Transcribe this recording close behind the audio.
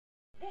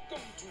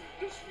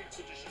tonight's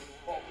edition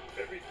of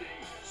Everything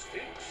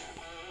Stinks.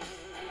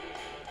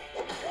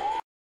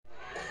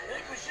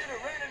 Think we should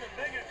have rented a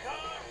bigger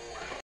car?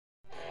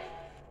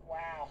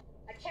 Wow,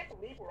 I can't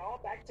believe we're all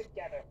back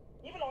together.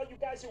 Even all you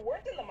guys who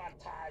weren't in the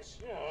montage.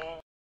 Yeah.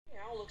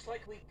 Now looks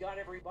like we got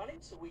everybody,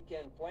 so we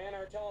can plan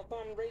our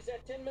telethon and raise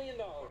that $10 million.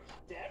 To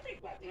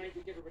everybody. I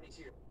think everybody's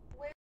here.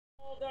 We're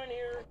all done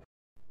here.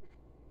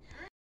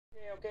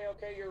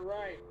 Okay, you're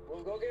right.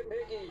 We'll go get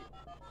Piggy.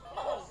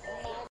 Oh,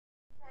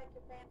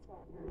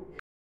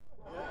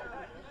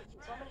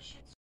 Somebody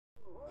should.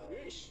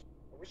 Yeesh.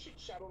 I wish you'd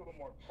shot a little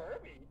more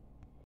curvy.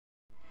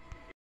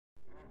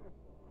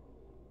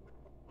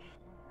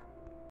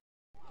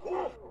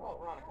 Oh,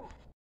 Veronica.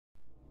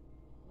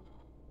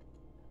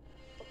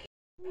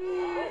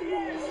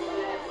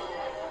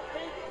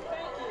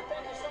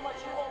 Thank you so much.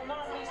 You will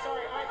not be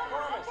sorry. I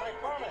promise.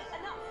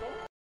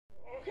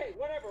 Okay,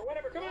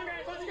 whatever. Come on,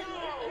 guys, let's go.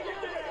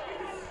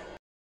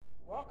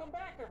 Welcome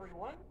back,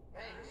 everyone.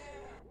 Thanks.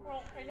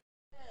 Well, I know.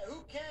 Yeah,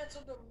 who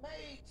canceled the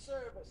maid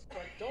service?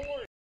 But don't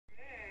worry.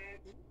 Man,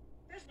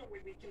 there's no way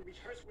we can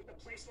rehearse with a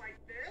place like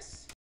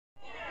this.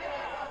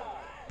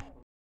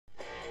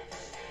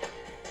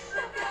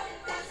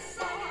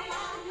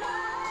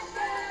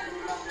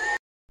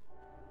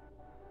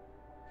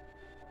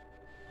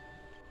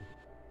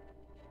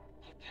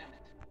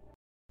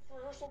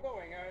 Rehearsal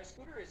going.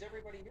 Scooter, is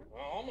everybody here?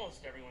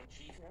 Almost everyone,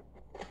 Chief.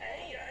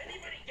 Hey,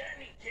 anybody got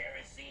any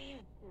kerosene?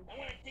 I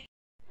want to take.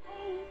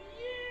 Oh,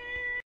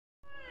 yeah!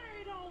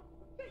 I don't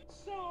think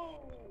so.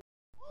 Oh,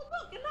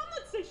 look, an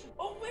omelet station.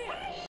 Oh, where?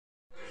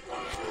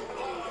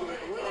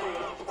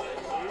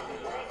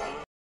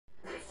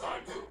 It's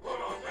time to put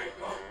on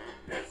makeup.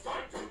 It's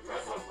time to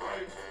dress up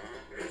right.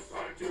 It's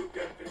time to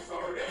get things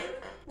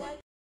started.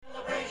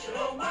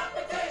 Celebrational,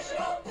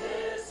 Muppetational.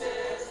 This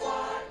is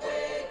what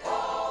we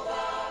call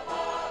the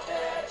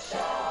Muppet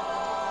Show.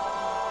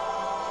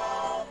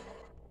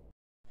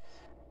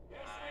 Yes,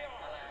 we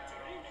are.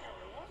 Good evening,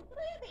 everyone.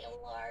 Maybe a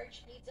large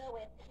pizza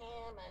with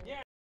ham and...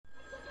 Yeah.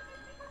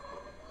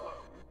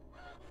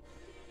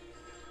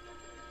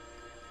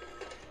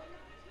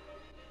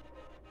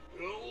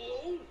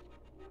 Hello?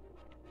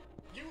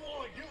 You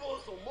want to give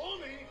us some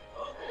money?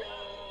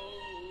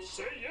 Uh-oh.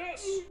 Say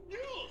yes.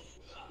 Yes.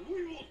 We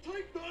will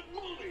take that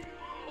money.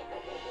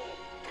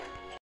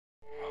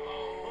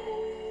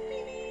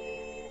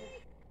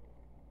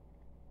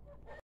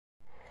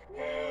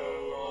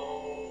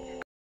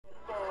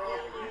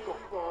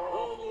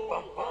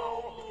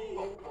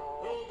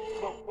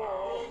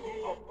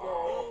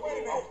 Wait a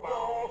minute.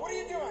 What are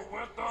you doing?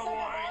 With the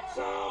lights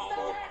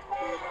out.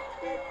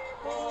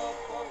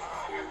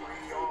 Here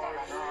we are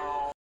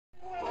now.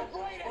 The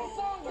greatest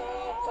song of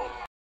all time.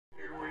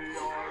 Here we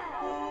are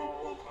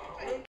now.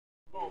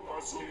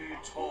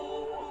 Mosquito.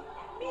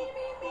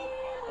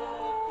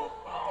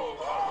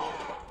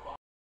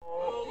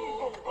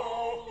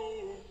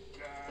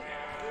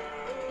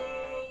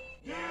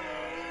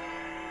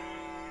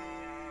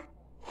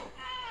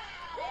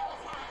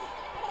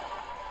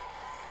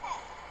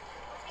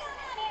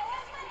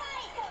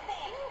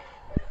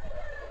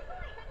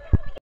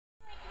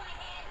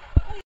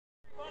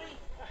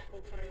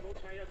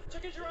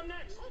 Chickens, you're up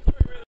next.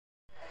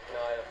 No,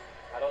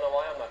 I don't know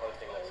why I'm not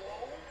hosting this.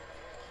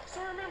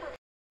 So remember,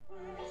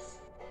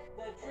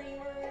 The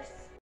dreamers.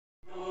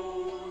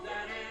 Oh,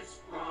 that is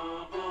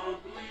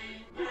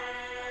probably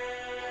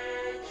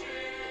magic.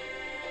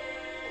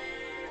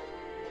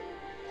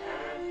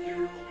 Have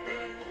you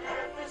been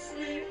half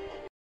asleep?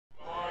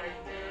 My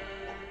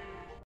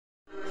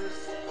neighbors,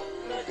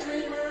 the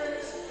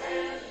dreamers,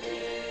 and me.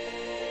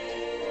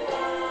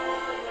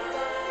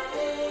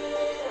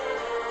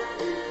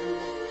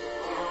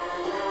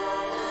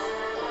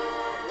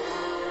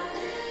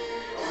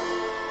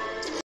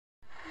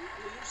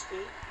 leave,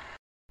 Steve.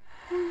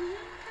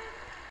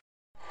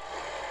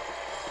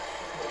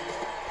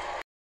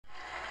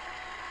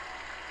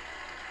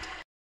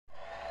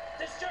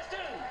 This just in,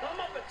 the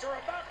Muppets are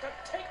about to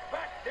take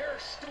back their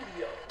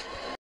studio.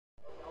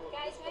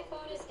 Guys, my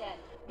phone is dead.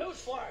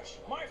 Newsflash,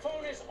 my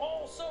phone is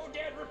also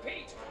dead,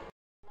 repeat.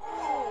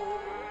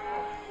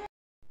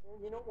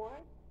 You know why?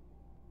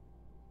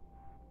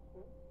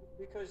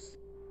 Because,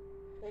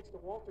 thanks to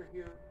Walter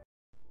here,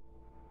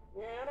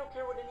 yeah, I don't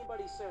care what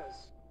anybody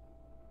says.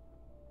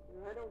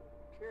 I don't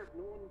care if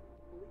no one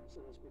believes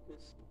in us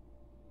because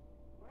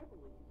I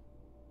believe.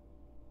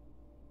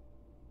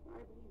 I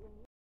believe in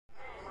you.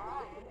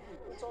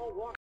 Let's all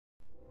walk